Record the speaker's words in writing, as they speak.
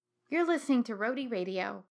You're listening to Rhody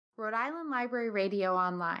Radio, Rhode Island Library Radio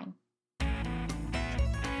Online.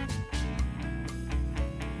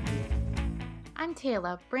 I'm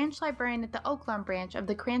Taylor, branch librarian at the Oaklawn branch of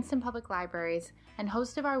the Cranston Public Libraries and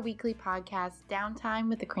host of our weekly podcast, Downtime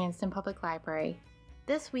with the Cranston Public Library.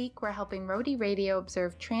 This week, we're helping Rhody Radio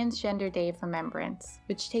observe Transgender Day of Remembrance,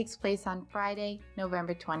 which takes place on Friday,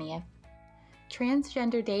 November 20th.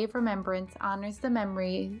 Transgender Day of Remembrance honors the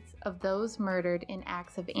memories of those murdered in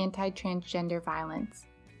acts of anti-transgender violence.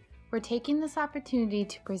 We're taking this opportunity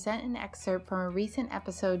to present an excerpt from a recent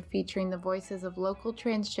episode featuring the voices of local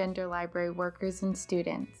transgender library workers and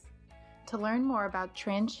students. To learn more about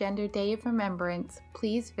Transgender Day of Remembrance,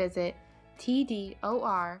 please visit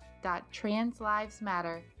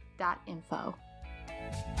tdor.translivesmatter.info.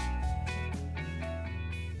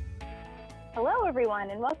 Hello, everyone,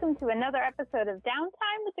 and welcome to another episode of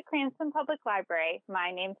Downtime with the Cranston Public Library.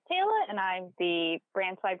 My name's Taylor, and I'm the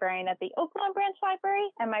branch librarian at the Oaklawn Branch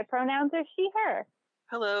Library, and my pronouns are she, her.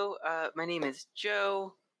 Hello, my name is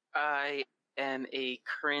Joe. I am a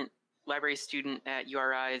current library student at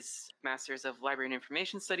URI's Masters of Library and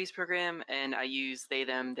Information Studies program, and I use they,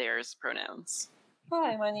 them, theirs pronouns.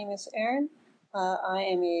 Hi, my name is Erin. I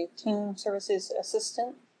am a Team Services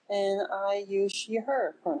Assistant, and I use she,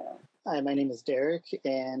 her pronoun. Hi, my name is Derek,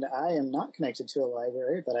 and I am not connected to a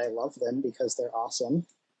library, but I love them because they're awesome,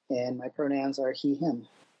 and my pronouns are he, him.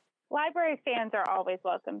 Library fans are always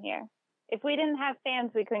welcome here. If we didn't have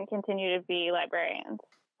fans, we couldn't continue to be librarians.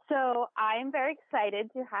 So I am very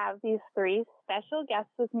excited to have these three special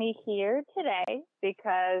guests with me here today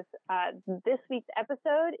because this week's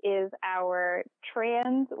episode is our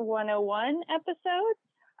Trans 101 episode.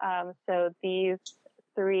 So these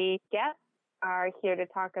three guests are here to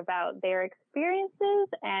talk about their experiences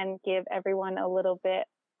and give everyone a little bit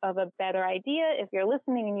of a better idea. If you're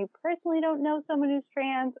listening and you personally don't know someone who's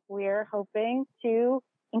trans, we're hoping to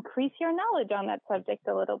increase your knowledge on that subject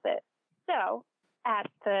a little bit. So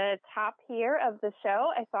at the top here of the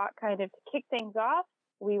show, I thought kind of to kick things off,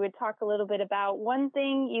 we would talk a little bit about one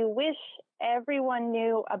thing you wish everyone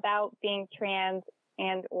knew about being trans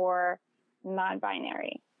and or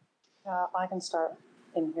non-binary. I can start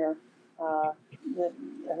in here.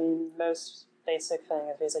 Most basic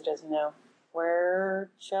thing is just,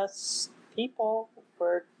 we're just people.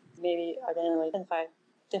 We're maybe identify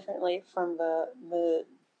differently from the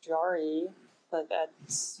majority, but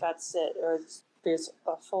that's it. There's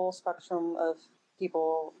a full spectrum of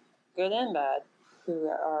people, good and bad, who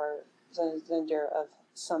are transgender of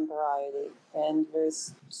some variety, and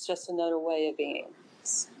there's just another way of being.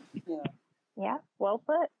 Yeah, well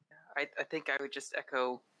put. I think I would just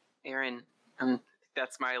echo Erin.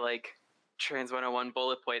 That's my Trans 101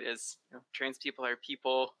 bullet point is trans people are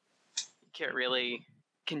people. You can't really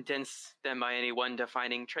condense them by any one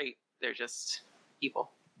defining trait. They're just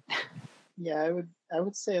people. Yeah, I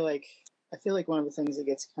would say I feel like one of the things that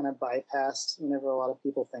gets kind of bypassed whenever a lot of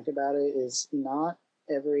people think about it is not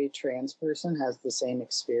every trans person has the same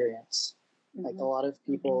experience. Mm-hmm. A lot of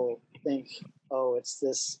people think, oh, it's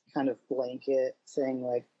this kind of blanket thing,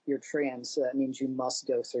 you're trans, so that means you must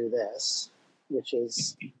go through this, which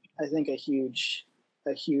is, I think, a huge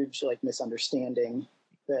misunderstanding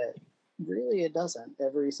that really it doesn't.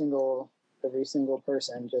 Every single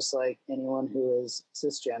person, just like anyone who is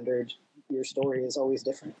cisgendered, your story is always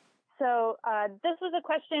different. So this was a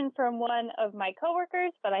question from one of my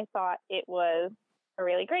coworkers, but I thought it was a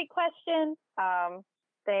really great question.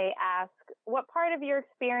 They ask, what part of your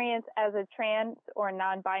experience as a trans or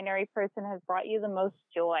non-binary person has brought you the most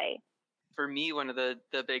joy? For me, one of the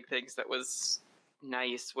big things that was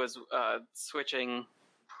nice was switching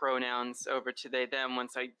pronouns over to they, them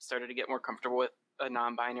once I started to get more comfortable with a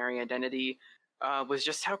non-binary identity, was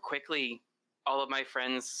just how quickly all of my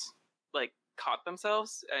friends caught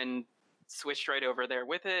themselves and switched right over there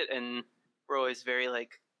with it, and were always very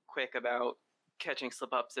quick about catching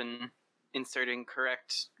slip-ups and inserting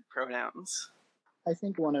correct pronouns. I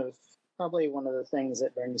think one of the things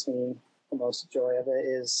that brings me the most joy of it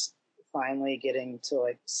is finally getting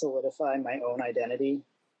to solidify my own identity,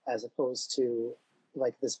 as opposed to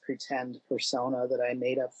this pretend persona that I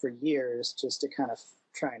made up for years just to kind of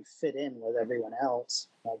try and fit in with everyone else.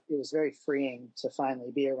 It was very freeing to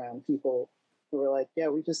finally be around people who were yeah,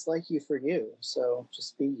 we just like you for you, so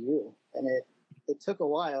just be you. And it took a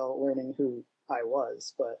while learning who I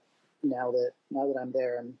was, but now that I'm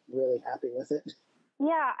there, I'm really happy with it.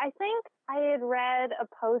 Yeah, I think I had read a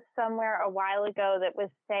post somewhere a while ago that was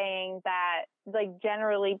saying that,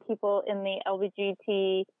 generally people in the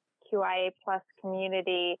LGBTQIA+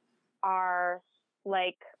 community are,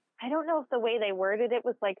 I don't know if the way they worded it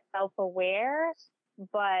was, self-aware,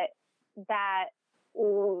 but that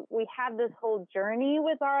we have this whole journey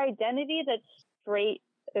with our identity that straight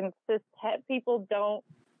and cis het people don't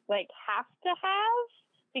like have to have,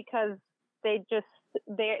 because they just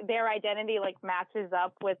their identity like matches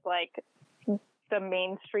up with like the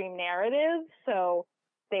mainstream narrative, so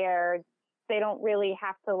they don't really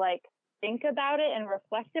have to like think about it and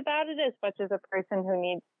reflect about it as much as a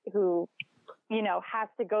person who you know has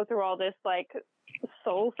to go through all this like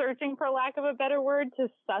soul searching, for lack of a better word, to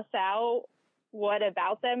suss out what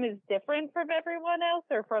about them is different from everyone else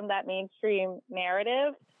or from that mainstream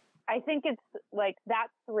narrative. I think it's like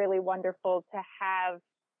that's really wonderful to have,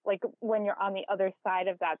 like when you're on the other side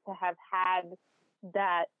of that, to have had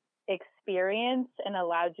that experience and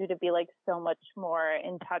allowed you to be like so much more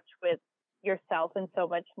in touch with yourself and so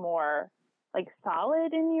much more like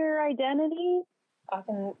solid in your identity. I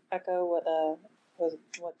can echo what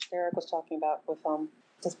Eric was talking about with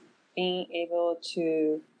just being able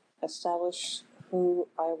to establish who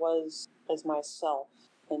I was as myself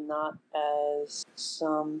and not as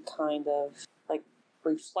some kind of like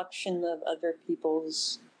reflection of other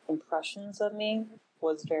people's impressions of me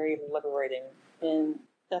was very liberating and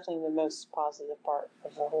definitely the most positive part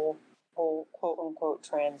of the whole quote unquote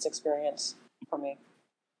trans experience for me.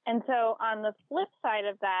 And so on the flip side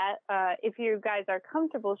of that, if you guys are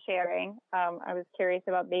comfortable sharing, I was curious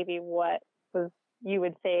about maybe what you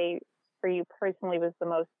would say for you personally was the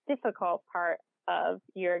most difficult part of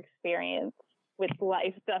your experience with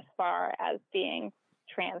life thus far as being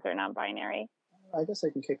trans or non-binary. I guess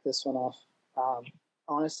I can kick this one off.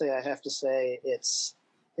 Honestly, I have to say it's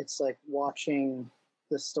like watching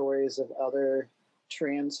the stories of other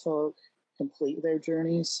trans folk complete their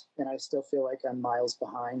journeys, and I still feel like I'm miles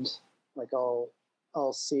behind. Like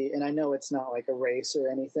I'll see, and I know it's not like a race or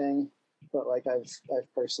anything, but like I've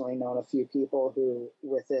personally known a few people who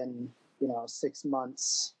within 6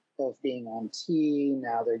 months of being on T,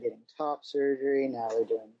 now they're getting top surgery, now they're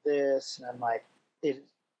doing this, and I'm like,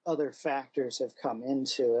 other factors have come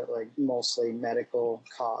into it, like mostly medical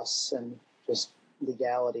costs and just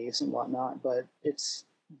legalities and whatnot, but it's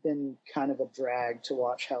been kind of a drag to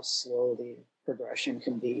watch how slow the progression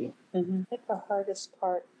can be. Mm-hmm. I think the hardest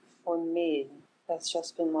part for me has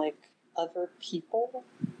just been like other people,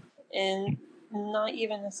 and not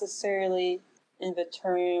even necessarily in the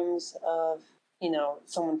terms of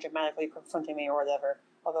someone dramatically confronting me or whatever.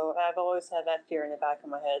 Although I've always had that fear in the back of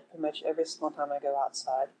my head pretty much every single time I go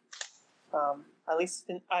outside. At least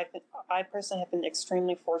I personally have been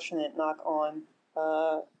extremely fortunate, knock on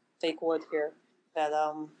fake wood here, that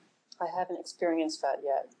I haven't experienced that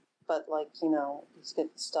yet. But you get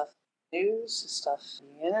stuff news, stuff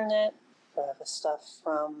on the internet, the stuff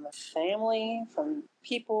from family, from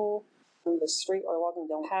people from the street or walking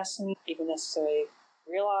down past me, even necessarily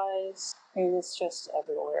realize. I mean, it's just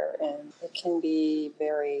everywhere, and it can be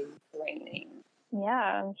very draining.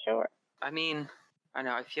 Yeah, I'm sure. I mean, I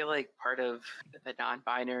know, I feel like part of the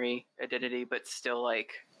non-binary identity, but still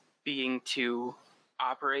like being to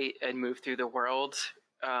operate and move through the world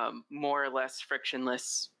more or less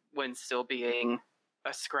frictionless when still being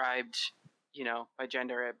ascribed, by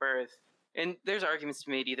gender at birth. And there's arguments to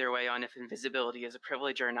be made either way on if invisibility is a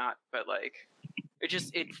privilege or not, but like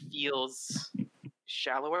it feels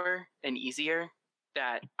shallower and easier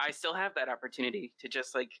that I still have that opportunity to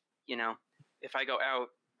just like, if I go out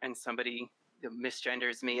and somebody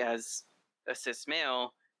misgenders me as a cis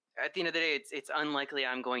male, at the end of the day, it's unlikely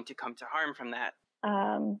I'm going to come to harm from that.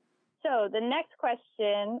 So the next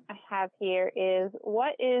question I have here is,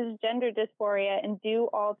 what is gender dysphoria, and do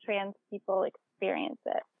all trans people experience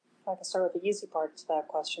it? I can start with the easy part to that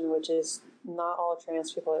question, which is not all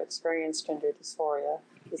trans people experience gender dysphoria.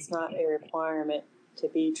 It's not a requirement to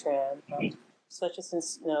be trans, especially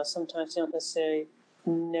since sometimes you don't necessarily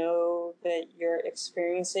know that you're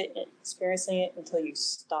experiencing it until you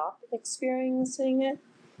stop experiencing it.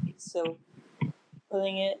 So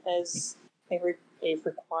putting it as a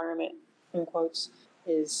requirement, in quotes,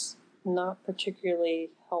 is not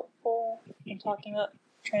particularly helpful in talking about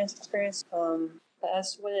trans experience. But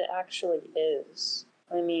as to what it actually is,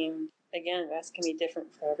 I mean, again, that can be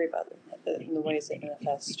different for everybody in the ways it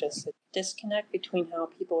manifests. Just a disconnect between how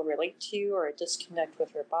people relate to you, or a disconnect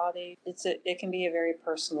with your body. It can be a very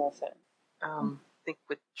personal thing. I think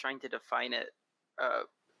with trying to define it,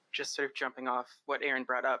 just sort of jumping off what Aaron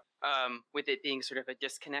brought up, with it being sort of a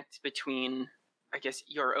disconnect between, I guess,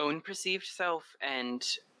 your own perceived self and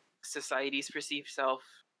society's perceived self,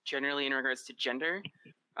 generally in regards to gender.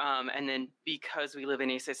 And then because we live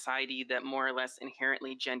in a society that more or less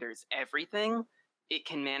inherently genders everything, it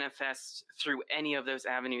can manifest through any of those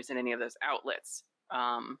avenues and any of those outlets.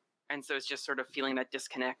 And so it's just sort of feeling that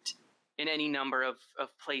disconnect in any number of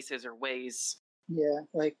places or ways. Yeah,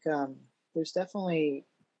 like there's definitely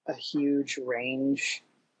a huge range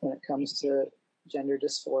when it comes to gender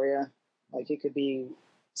dysphoria. Like it could be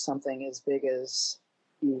something as big as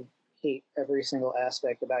you hate every single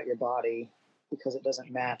aspect about your body because it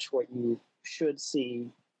doesn't match what you should see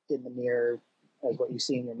in the mirror as what you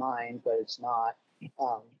see in your mind, but it's not.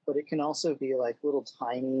 But it can also be like little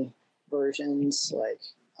tiny versions. Like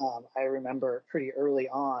I remember pretty early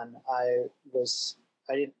on, I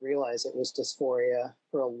didn't realize it was dysphoria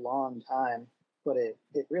for a long time, but it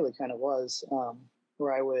really kind of was,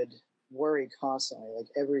 where I would worry constantly, like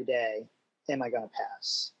every day, am I going to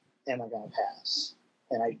pass? Am I going to pass?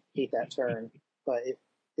 And I hate that term, but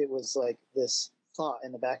it was like this thought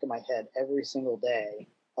in the back of my head every single day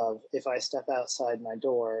of if I step outside my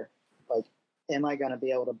door, like, am I going to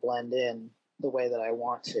be able to blend in the way that I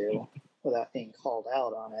want to without being called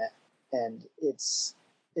out on it? And it's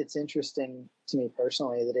interesting to me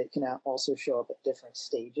personally that it can also show up at different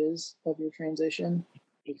stages of your transition,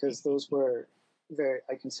 because those were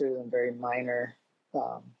I consider them very minor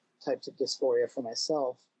types of dysphoria for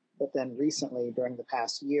myself. But then recently, during the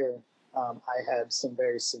past year, I had some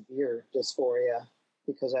very severe dysphoria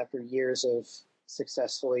because after years of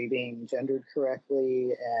successfully being gendered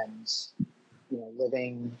correctly and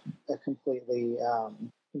living a completely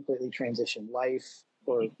transitioned life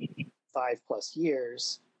for 5+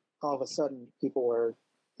 years, all of a sudden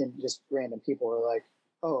just random people were like,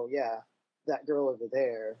 oh yeah, that girl over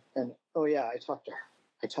there, and oh yeah, I talked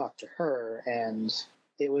to her, and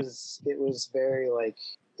it was very like,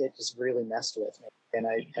 it just really messed with me, and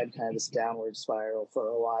I had kind of this downward spiral for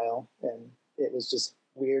a while, and it was just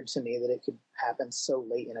weird to me that it could happen so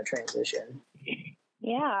late in a transition.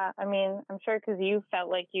 Yeah, I mean, I'm sure because you felt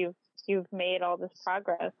like you've made all this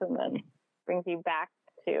progress, and then brings you back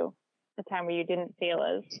to the time where you didn't feel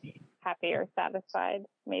as happy or satisfied,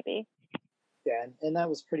 maybe. Yeah, and that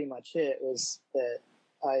was pretty much it, was that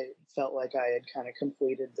I felt like I had kind of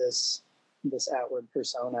completed this outward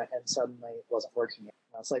persona, and suddenly it wasn't working. And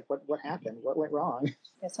I was like, what happened? What went wrong?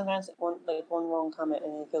 Yeah, sometimes one wrong comment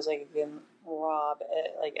and it feels like you can rob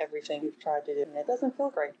like everything you've tried to do, and it doesn't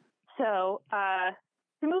feel great. So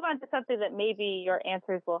to move on to something that maybe your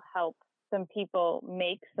answers will help some people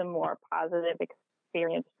make some more positive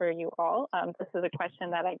experience for you all. This is a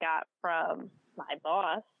question that I got from my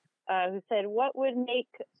boss, who said, what would make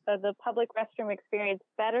the public restroom experience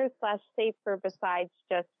better / safer besides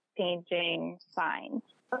just changing signs?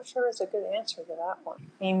 I'm not sure it's a good answer to that one.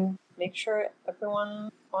 I mean, make sure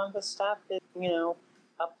everyone on the staff is,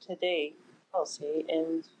 up to date policy,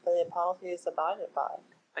 and the policy is abided by.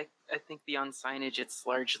 I think beyond signage, it's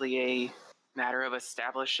largely a matter of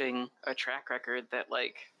establishing a track record that,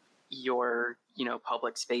 like, your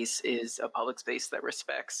public space is a public space that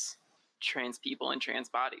respects trans people and trans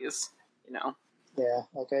bodies. Yeah,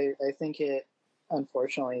 like I think it,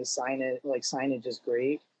 unfortunately, signage is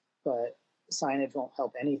great, but signage won't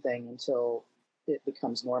help anything until it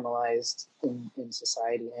becomes normalized in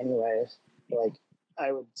society anyway. Like,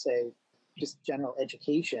 I would say just general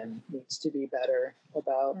education needs to be better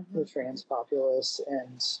about the trans populace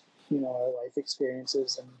and our life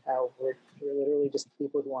experiences, and how we're literally just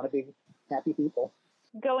people who want to be happy people.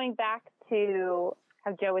 Going back to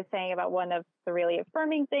how Joe was saying about one of the really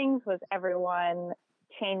affirming things was everyone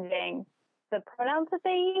changing the pronouns that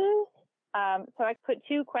they use. So I put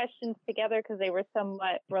two questions together because they were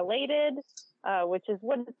somewhat related, which is,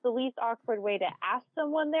 what is the least awkward way to ask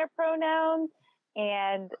someone their pronouns?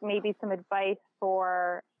 And maybe some advice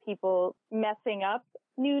for people messing up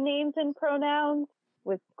new names and pronouns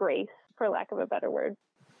with grace, for lack of a better word.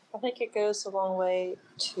 I think it goes a long way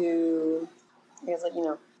to,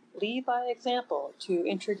 lead by example, to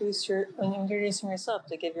introducing yourself,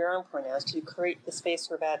 to give your own pronouns, to create the space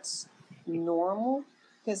where that's normal,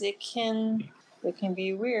 because it can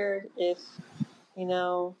be weird if,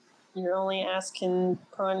 you're only asking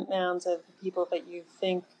pronouns of people that you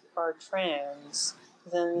think are trans.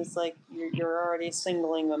 Then it's like you're already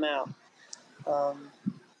singling them out.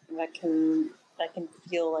 And that can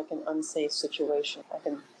feel like an unsafe situation. I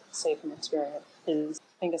can say from experience. I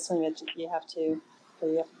think it's something that you have to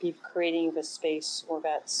be creating the space where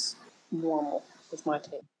that's normal, is my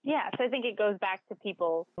take. Yeah, so I think it goes back to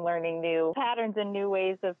people learning new patterns and new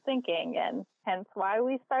ways of thinking, and hence why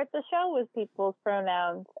we start the show with people's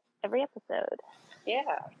pronouns every episode. Yeah.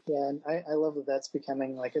 Yeah, and I love that that's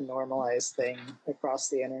becoming like a normalized thing across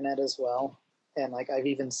the internet as well. And like I've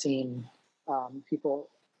even seen people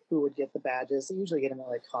who would get the badges. They usually get them at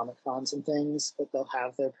like Comic Cons and things, but they'll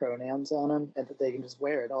have their pronouns on them and that they can just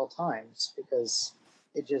wear at all times because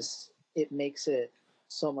it makes it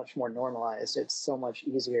so much more normalized. It's so much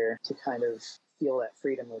easier to kind of feel that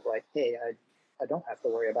freedom of like, hey, I don't have to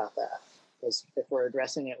worry about that. Because if we're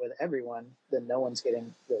addressing it with everyone, then no one's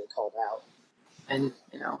getting really called out. And,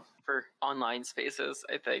 for online spaces,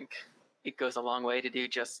 I think it goes a long way to do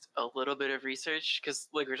just a little bit of research. Because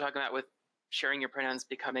like we're talking about with sharing your pronouns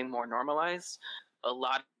becoming more normalized, a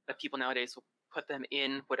lot of people nowadays will put them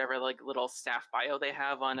in whatever like little staff bio they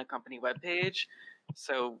have on a company webpage.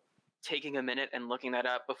 So taking a minute and looking that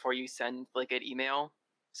up before you send like an email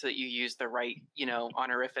so that you use the right,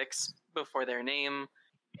 honorifics before their name.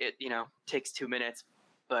 It, takes 2 minutes,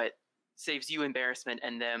 but saves you embarrassment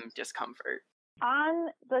and them discomfort. On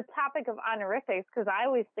the topic of honorifics, because I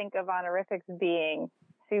always think of honorifics being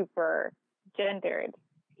super gendered,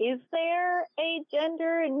 is there a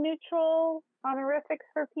gender neutral honorifics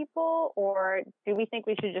for people, or do we think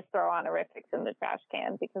we should just throw honorifics in the trash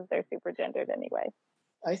can because they're super gendered anyway?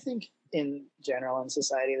 I think in general in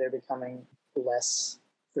society they're becoming less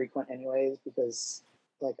frequent anyways, because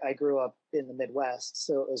like I grew up in the Midwest,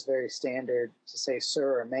 so it was very standard to say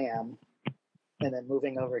sir or ma'am. And then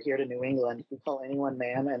moving over here to New England, you call anyone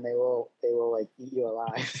ma'am and they will like eat you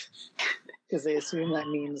alive because they assume that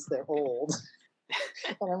means they're old.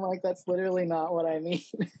 And I'm like, that's literally not what I mean.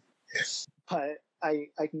 But I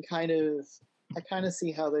can kind of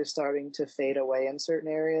see how they're starting to fade away in certain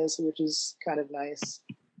areas, which is kind of nice.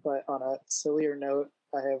 But on a sillier note,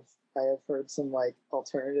 I have heard some like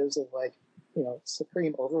alternatives of like,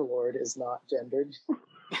 Supreme Overlord is not gendered.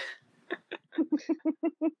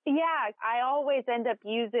 Yeah, I always end up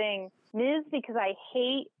using Ms. because I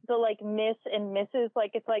hate the like Miss and Mrs.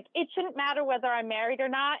 Like it's like it shouldn't matter whether I'm married or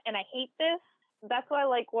not, and I hate this. That's why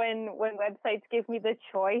like when websites give me the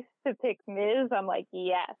choice to pick Ms., I'm like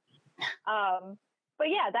yes. But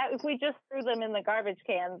yeah, that if we just threw them in the garbage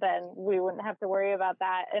can, then we wouldn't have to worry about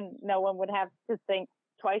that, and no one would have to think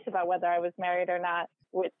twice about whether I was married or not,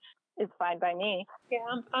 which is fine by me. Yeah,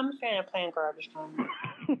 I'm a fan of playing garbage can.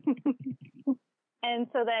 And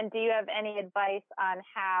so then, do you have any advice on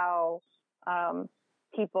how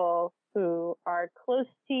people who are close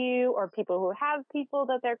to you or people who have people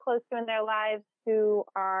that they're close to in their lives who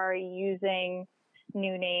are using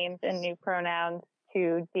new names and new pronouns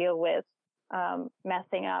to deal with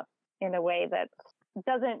messing up in a way that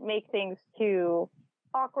doesn't make things too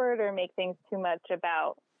awkward or make things too much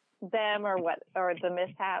about them or the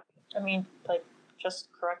mishap? I mean, like, just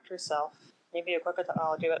correct yourself. Maybe a quick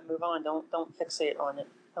apology, but move on. Don't fixate on it.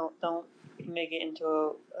 Don't make it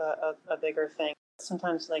into a bigger thing.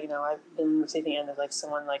 Sometimes, like, I've been receiving end of like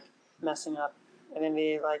someone like messing up, and then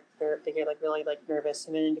they get like really like nervous,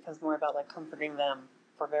 and then it becomes more about like comforting them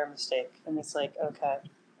for their mistake. And it's like, okay,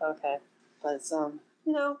 but it's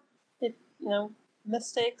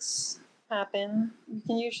mistakes happen. You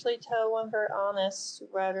can usually tell when they're honest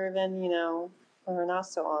rather than when they're not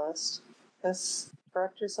so honest. Just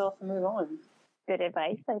correct yourself and move on. Good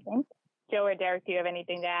advice, I think. Joe or Derek, do you have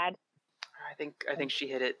anything to add? I think she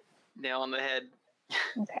hit it nail on the head.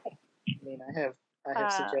 Okay. I mean, I have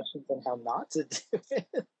suggestions on how not to do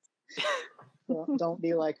it. Don't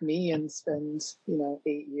be like me and spend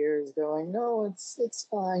 8 years going, no, it's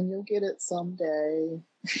fine, you'll get it someday.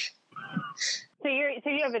 So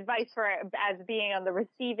you have advice for as being on the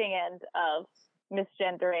receiving end of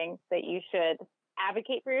misgendering that you should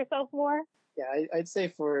advocate for yourself more? Yeah, I'd say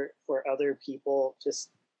for other people, just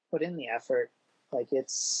put in the effort. Like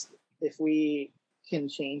if we can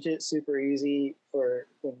change it super easy for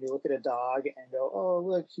when you look at a dog and go, oh,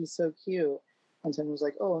 look, he's so cute. And someone's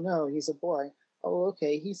like, oh, no, he's a boy. Oh,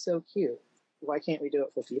 okay, he's so cute. Why can't we do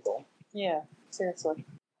it for people? Yeah, seriously.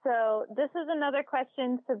 So this is another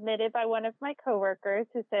question submitted by one of my coworkers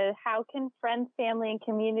who says, how can friends, family, and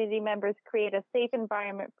community members create a safe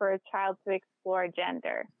environment for a child to explore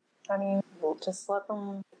gender? I mean, well, just let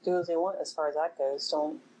them do as they want as far as that goes.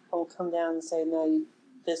 Don't come down and say, no,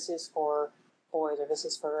 this is for boys or this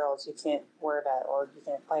is for girls. You can't wear that or you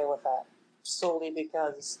can't play with that solely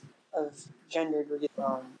because of gender.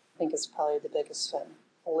 I think it's probably the biggest thing.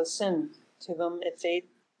 Listen to them if they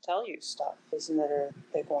tell you stuff. Is another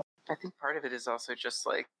big one. I think part of it is also just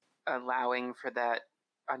like allowing for that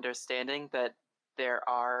understanding that there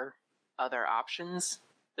are other options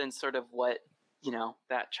than sort of what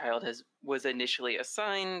that child was initially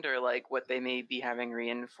assigned, or like what they may be having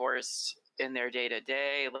reinforced in their day to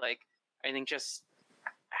day. Like, I think just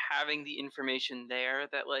having the information there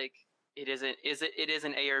that like it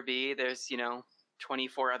isn't A or B. There's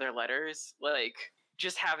 24 other letters. Like,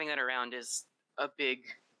 just having that around is a big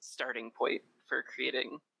starting point for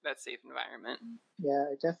creating that safe environment. Yeah,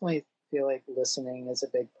 I definitely feel like listening is a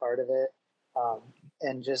big part of it.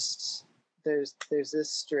 And just there's this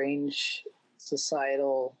strange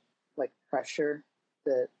societal like pressure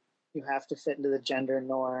that you have to fit into the gender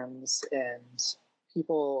norms, and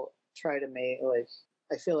people try to make like,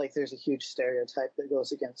 I feel like there's a huge stereotype that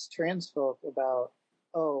goes against trans folk about,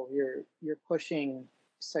 oh, you're pushing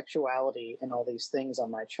sexuality and all these things on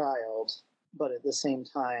my child, but at the same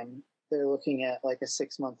time they're looking at like a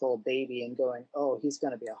 6-month-old baby and going, oh, he's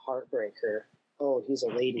going to be a heartbreaker, oh, he's a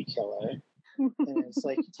lady killer. And it's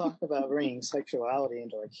like, you talk about bringing sexuality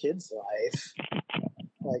into a kid's life,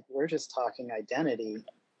 like we're just talking identity,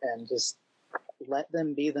 and just let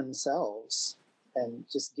them be themselves and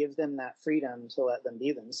just give them that freedom to let them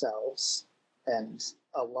be themselves, and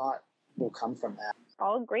a lot will come from that.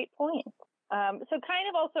 All great points. So kind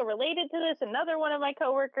of also related to this, another one of my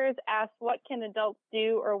coworkers asked, what can adults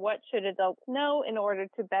do or what should adults know in order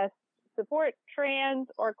to best support trans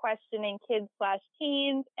or questioning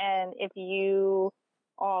kids/teens? And if you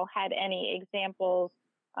all had any examples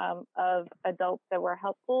of adults that were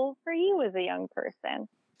helpful for you as a young person.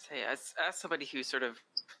 Say, as somebody who sort of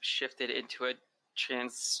shifted into a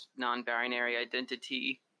trans non-binary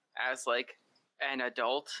identity as like an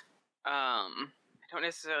adult, I don't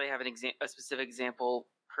necessarily have a specific example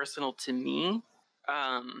personal to me,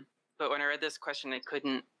 but when I read this question, I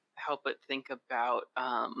couldn't help but think about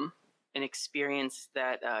an experience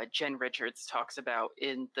that Jen Richards talks about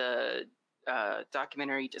in the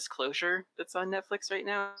documentary Disclosure that's on Netflix right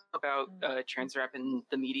now about trans rep in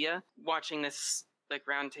the media. Watching this like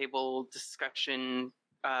roundtable discussion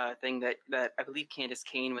thing that I believe Candace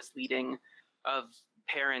Kane was leading, of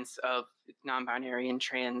parents of non-binary and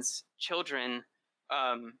trans children,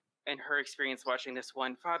 and her experience watching this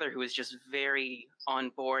one father who was just very on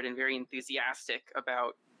board and very enthusiastic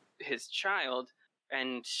about his child,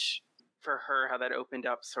 and for her how that opened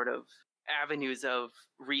up sort of avenues of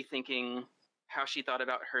rethinking how she thought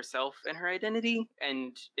about herself and her identity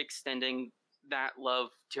and extending that love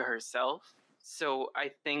to herself. So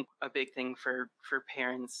I think a big thing for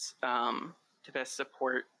parents to best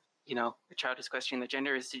support, a child who's questioning the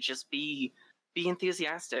gender is to just be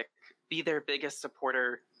enthusiastic, be their biggest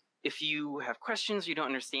supporter. If you have questions, you don't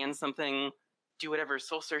understand something, do whatever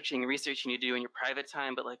soul searching, researching you do in your private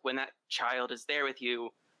time. But like when that child is there with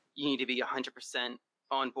you, you need to be 100%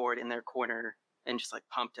 on board in their corner and just like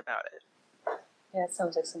pumped about it. Yeah, it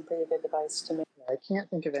sounds like some pretty good advice to me. I can't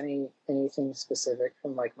think of anything specific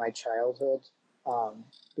from like my childhood,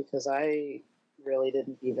 because I really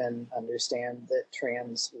didn't even understand that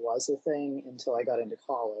trans was a thing until I got into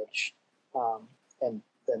college, and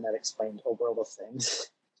then that explained a world of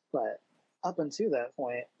things. But up until that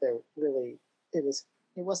point, it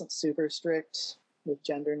wasn't super strict with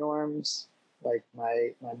gender norms. Like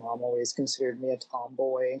my mom always considered me a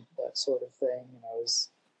tomboy, that sort of thing, and I was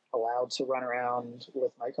allowed to run around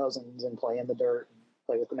with my cousins and play in the dirt and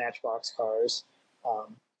play with the Matchbox cars.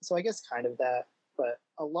 So I guess kind of that, but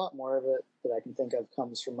a lot more of it that I can think of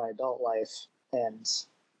comes from my adult life, and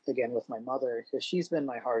again with my mother, because she's been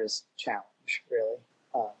my hardest challenge, really.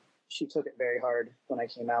 She took it very hard when I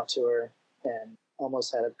came out to her and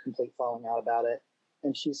almost had a complete falling out about it.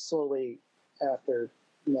 And she's slowly, after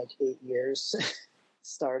like 8 years,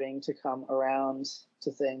 starting to come around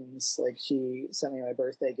to things. Like she sent me my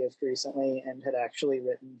birthday gift recently and had actually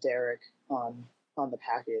written Derek on the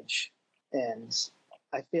package. And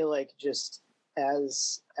I feel like just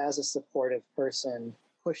as a supportive person,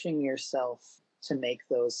 pushing yourself to make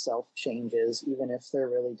those self changes, even if they're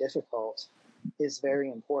really difficult, is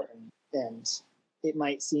very important. And it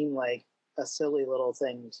might seem like a silly little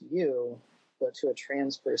thing to you, but to a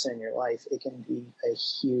trans person in your life, it can be a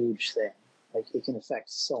huge thing. Like it can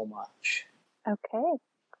affect so much. Okay,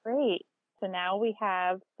 great. So now we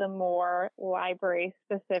have the more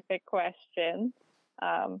library-specific questions.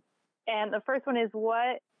 And the first one is,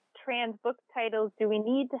 what trans book titles do we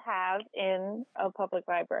need to have in a public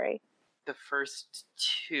library? The first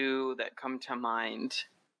two that come to mind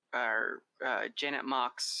are Janet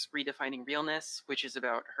Mock's Redefining Realness, which is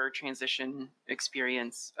about her transition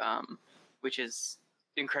experience, which is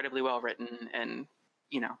incredibly well written, and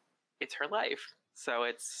it's her life, so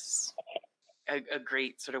it's a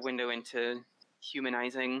great sort of window into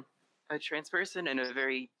humanizing a trans person, and a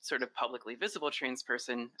very sort of publicly visible trans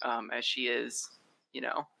person, as she is,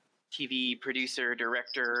 TV producer,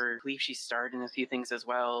 director. I believe she starred in a few things as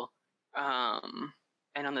well.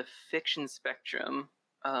 And on the fiction spectrum,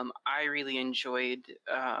 I really enjoyed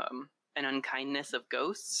An Unkindness of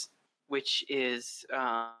Ghosts, which is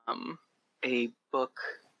a book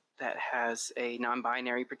that has a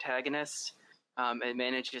non-binary protagonist. It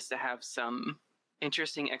manages to have some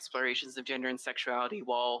interesting explorations of gender and sexuality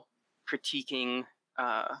while critiquing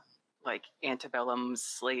like antebellum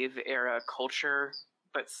slave era culture,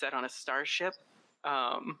 but set on a starship.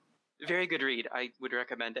 Very good read. I would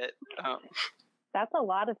recommend it. That's a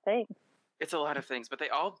lot of things. It's a lot of things, but they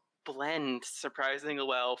all blend surprisingly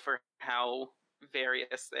well for how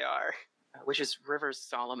various they are. Which is Rivers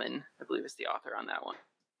Solomon, I believe, is the author on that one.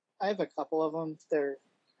 I have a couple of them. They're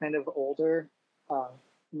kind of older,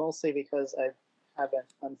 mostly because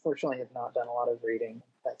unfortunately, have not done a lot of reading.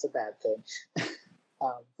 That's a bad thing.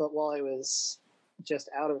 But while I was just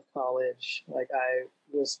out of college, like I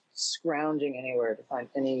was scrounging anywhere to find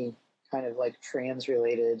any kind of like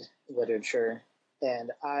trans-related literature.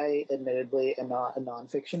 And I admittedly am not a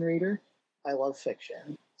nonfiction reader. I love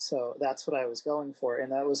fiction. So that's what I was going for.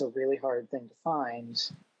 And that was a really hard thing to find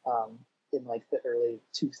in like the early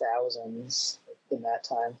 2000s, in that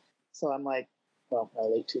time. So I'm like, well,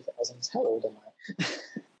 late 2000s. How old am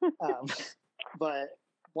I? But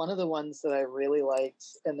one of the ones that I really liked,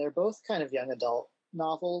 and they're both kind of young adult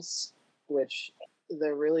novels, which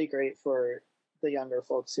they're really great for the younger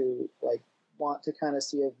folks who like want to kind of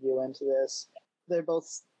see a view into this. They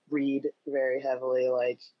both read very heavily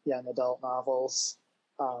like young adult novels.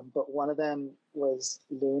 But one of them was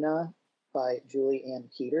Luna by Julie Ann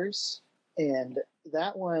Peters. And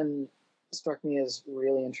that one struck me as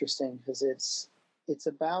really interesting because it's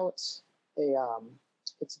about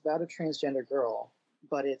a transgender girl,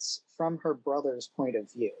 but it's from her brother's point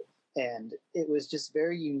of view. And it was just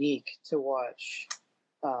very unique to watch.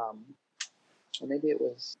 Or maybe it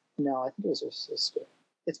was, no, I think it was her sister.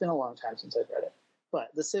 It's been a long time since I've read it.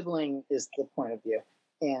 But the sibling is the point of view.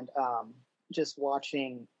 And just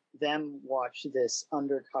watching them watch this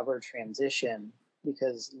undercover transition,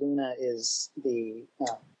 because Luna is the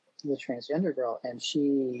transgender girl, and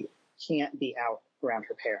she can't be out around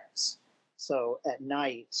her parents. So at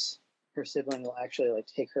night, her sibling will actually like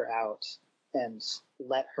take her out and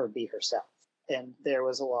let her be herself. And there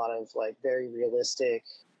was a lot of like very realistic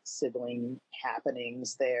sibling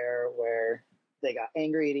happenings there where they got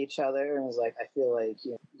angry at each other and was like, I feel like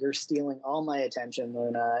you're stealing all my attention,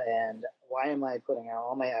 Luna, and why am I putting out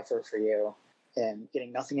all my effort for you and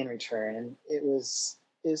getting nothing in return? And it was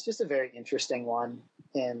just a very interesting one.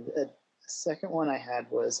 And a second one I had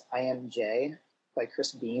was I Am Jay by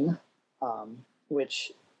Chris Beam,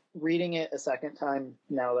 which reading it a second time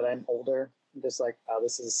now that I'm older, I'm just like, oh,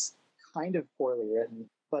 this is kind of poorly written.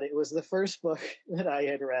 But it was the first book that I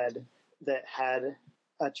had read that had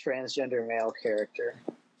a transgender male character,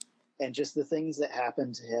 and just the things that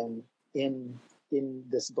happened to him in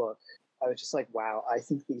this book, I was just like, wow, I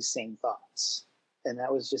think these same thoughts. And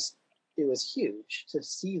that was just, it was huge to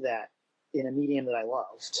see that in a medium that I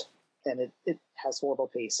loved. And it has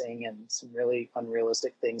horrible pacing and some really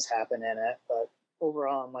unrealistic things happen in it, but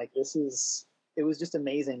overall I'm like, it was just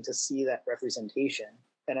amazing to see that representation.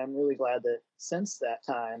 And I'm really glad that since that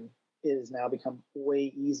time it has now become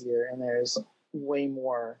way easier and there's way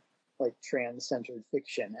more like trans-centered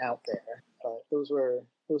fiction out there. But those are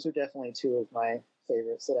definitely two of my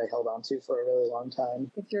favorites that I held on to for a really long time.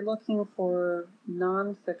 If you're looking for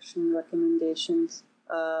non-fiction recommendations,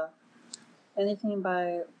 anything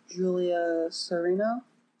by Julia Serino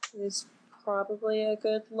is probably a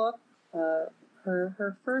good look.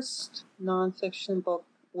 Her first non-fiction book,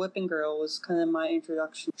 Whipping Girl, was kind of my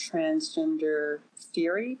introduction to transgender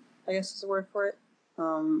theory, I guess is the word for it.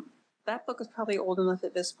 That book is probably old enough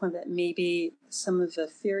at this point that maybe some of the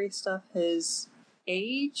theory stuff has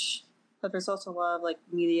aged, but there's also a lot of like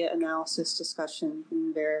media analysis discussion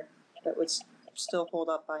in there that would still hold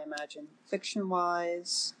up, I imagine.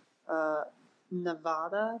 Fiction-wise,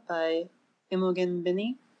 Nevada by Imogen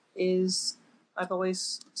Binnie is, I've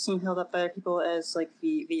always seen held up by people as like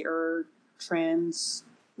the trans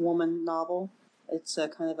woman novel. It's a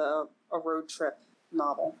kind of a road trip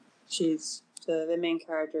novel. The main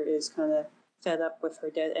character is kind of fed up with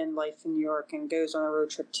her dead-end life in New York and goes on a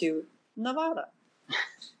road trip to Nevada.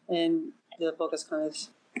 And the book is kind of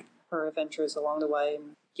her adventures along the way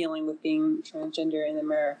and dealing with being transgender in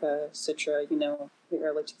America, etc., the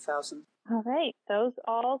early 2000s. All right. Those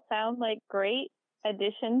all sound like great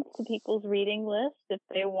additions to people's reading list if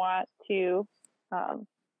they want to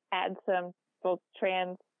add some both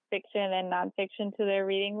trans fiction and nonfiction to their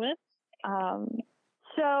reading list.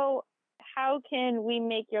 So how can we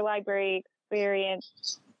make your library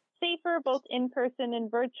experience safer, both in person and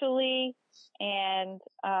virtually? And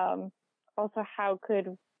also, how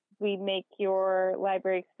could we make your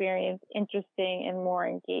library experience interesting and more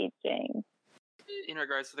engaging? In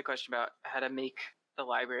regards to the question about how to make the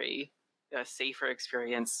library a safer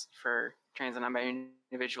experience for trans and non-binary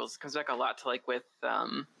individuals, it comes back a lot to like with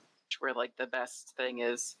where like the best thing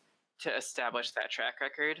is to establish that track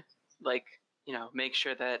record. Like, make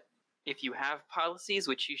sure that if you have policies,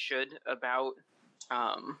 which you should, about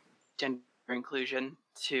gender inclusion,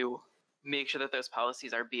 to make sure that those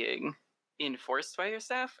policies are being enforced by your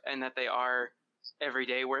staff and that they are every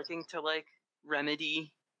day working to like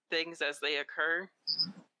remedy things as they occur.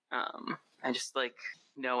 And just like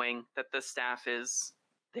knowing that the staff is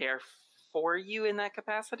there for you in that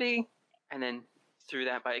capacity, and then through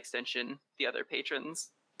that, by extension, the other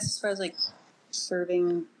patrons. As far as like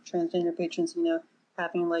serving transgender patrons,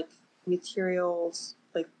 having like materials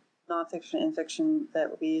like nonfiction and fiction that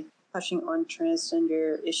will be touching on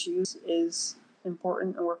transgender issues is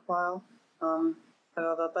important and worthwhile.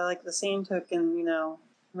 But like the same token, you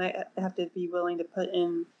might have to be willing to put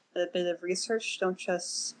in a bit of research. Don't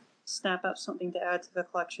just snap up something to add to the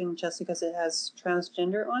collection just because it has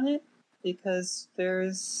transgender on it, because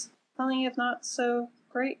there's plenty of not so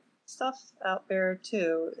great stuff out there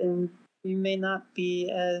too, and you may not be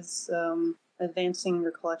as advancing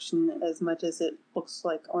your collection as much as it looks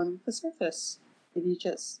like on the surface.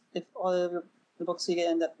 If all of the books you get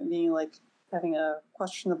end up being like having a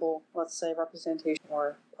questionable, let's say, representation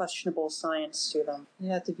or questionable science to them, you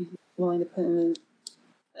have to be willing to put in,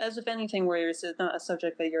 as with anything where it's not a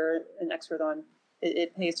subject that you're an expert on,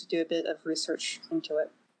 it pays to do a bit of research into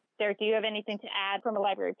it. Derek, do you have anything to add from a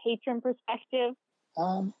library patron perspective?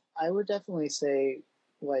 I would definitely say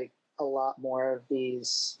like a lot more of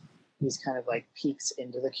these kind of like peeks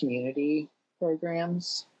into the community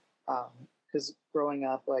programs. Because growing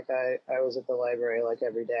up, like I was at the library like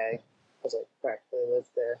every day, because I practically lived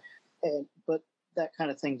there, but that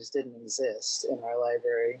kind of thing just didn't exist in our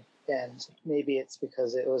library. And maybe it's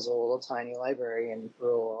because it was a little tiny library in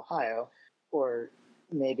rural Ohio, or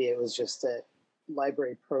maybe it was just that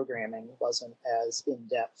library programming wasn't as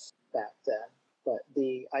in-depth back then. But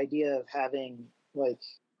the idea of having like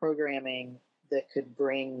programming that could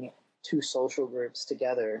bring two social groups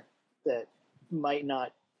together that might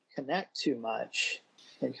not connect too much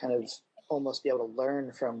and kind of almost be able to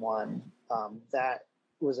learn from one, that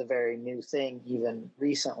was a very new thing even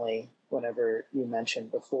recently, whenever you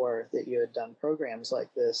mentioned before that you had done programs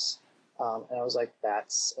like this. And I was like,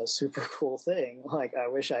 that's a super cool thing. Like, I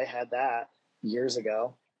wish I had that years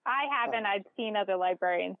ago. I haven't. I've seen other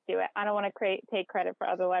librarians do it. I don't want to take credit for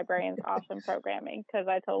other librarians' awesome programming, because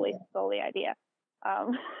I totally stole the idea.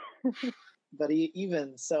 But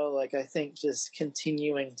even so, like, I think just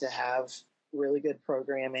continuing to have really good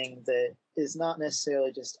programming that is not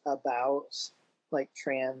necessarily just about like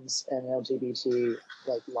trans and LGBT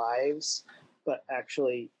like lives, but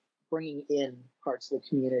actually bringing in parts of the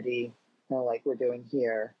community, like we're doing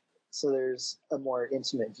here. So there's a more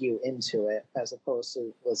intimate view into it, as opposed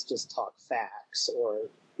to let's just talk facts or,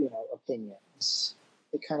 opinions.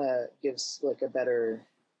 It kind of gives like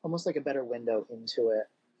almost like a better window into it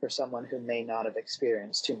for someone who may not have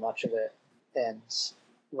experienced too much of it. And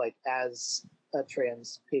like, as a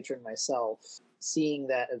trans patron myself, seeing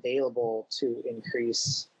that available to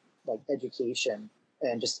increase like education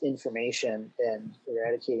and just information and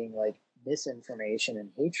eradicating like misinformation and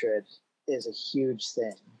hatred is a huge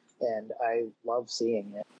thing. And I love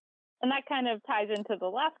seeing it. And that kind of ties into the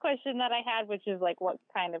last question that I had, which is like, what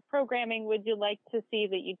kind of programming would you like to see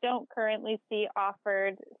that you don't currently see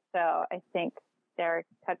offered? So I think Derek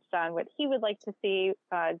touched on what he would like to see.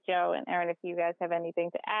 Joe and Aaron, if you guys have anything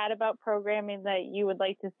to add about programming that you would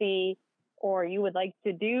like to see or you would like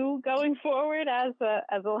to do going forward as a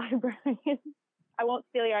librarian. I won't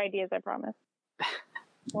steal your ideas, I promise.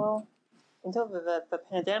 Well, until the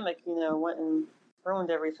pandemic, went and ruined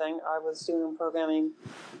everything, I was doing programming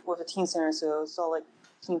with a teen center, so it was all like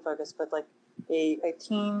teen focused, but like a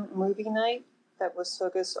teen movie night that was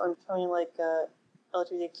focused on showing like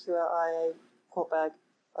LGBTQIA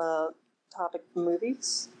topic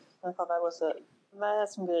movies. I thought that had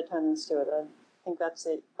some good attendance to it. I think that's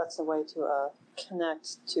a way to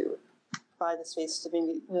connect, to provide the space to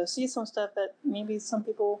maybe see some stuff that maybe some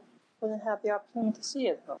people wouldn't have the opportunity to see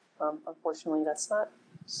at home. Unfortunately, that's not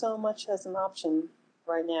so much as an option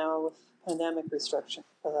right now with pandemic restrictions.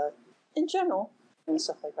 In general, and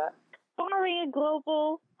stuff like that. Barring a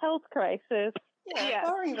global health crisis. Yeah,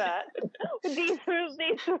 barring that. These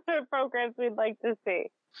are programs we'd like to see.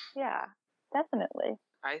 Yeah, definitely.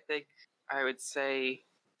 I think I would say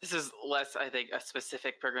this is less, I think, a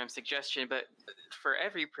specific program suggestion, but for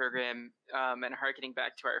every program, and harkening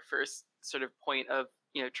back to our first sort of point of,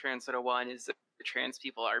 Trans 101 is that trans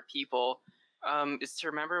people are people, is to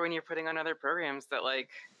remember when you're putting on other programs that, like,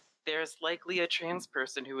 there's likely a trans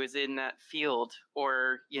person who is in that field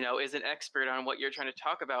or, is an expert on what you're trying to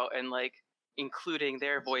talk about, and, like, including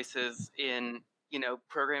their voices in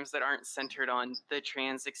programs that aren't centered on the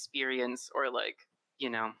trans experience or like,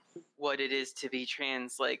 what it is to be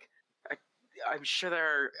trans. Like, I'm sure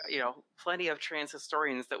there are, plenty of trans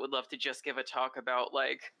historians that would love to just give a talk about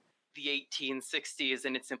like the 1860s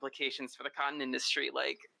and its implications for the cotton industry.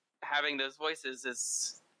 Like, having those voices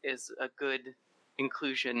is a good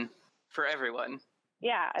inclusion for everyone.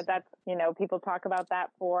 Yeah, that's, people talk about that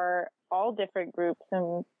for all different groups,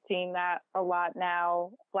 and seeing that a lot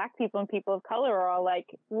now. Black people and people of color are all like,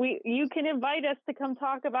 you can invite us to come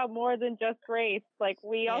talk about more than just race. Like,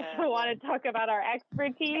 we also want to talk about our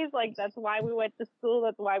expertise. Like, that's why we went to school.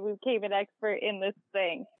 That's why we became an expert in this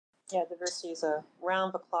thing. Yeah, diversity is a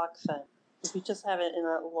round-the-clock thing. If you just have it in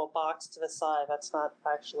a little box to the side, that's not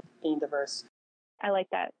actually being diverse. I like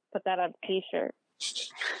that. Put that on a t-shirt.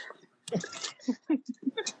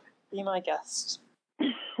 Be my guest. Is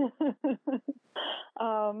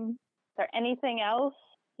there anything else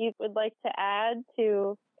you would like to add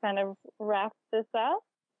to kind of wrap this up?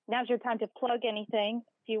 Now's your time to plug anything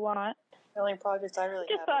if you want. The only projects I really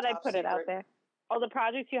just have thought are I'd top put it out secret. there. All the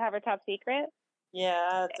projects you have are top secret?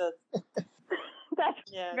 Yeah,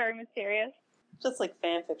 That's very mysterious. just like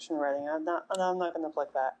fan fiction writing. I'm not going to plug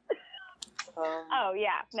that. Oh,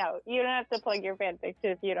 yeah. No, you don't have to plug your fan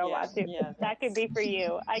fiction if you don't want to. Yeah, that could be for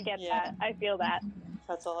you. I get that. I feel that.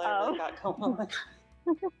 That's all I really got going on.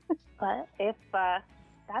 But if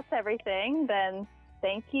that's everything, then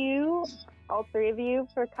thank you, all three of you,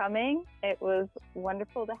 for coming. It was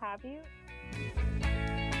wonderful to have you.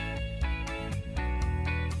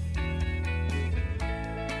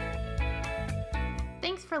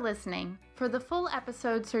 Thanks for listening. For the full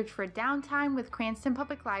episode, search for Downtime with Cranston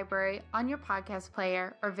Public Library on your podcast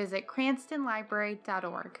player or visit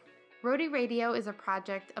cranstonlibrary.org. Rhody Radio is a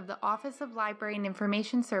project of the Office of Library and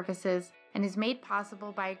Information Services and is made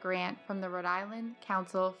possible by a grant from the Rhode Island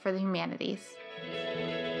Council for the Humanities.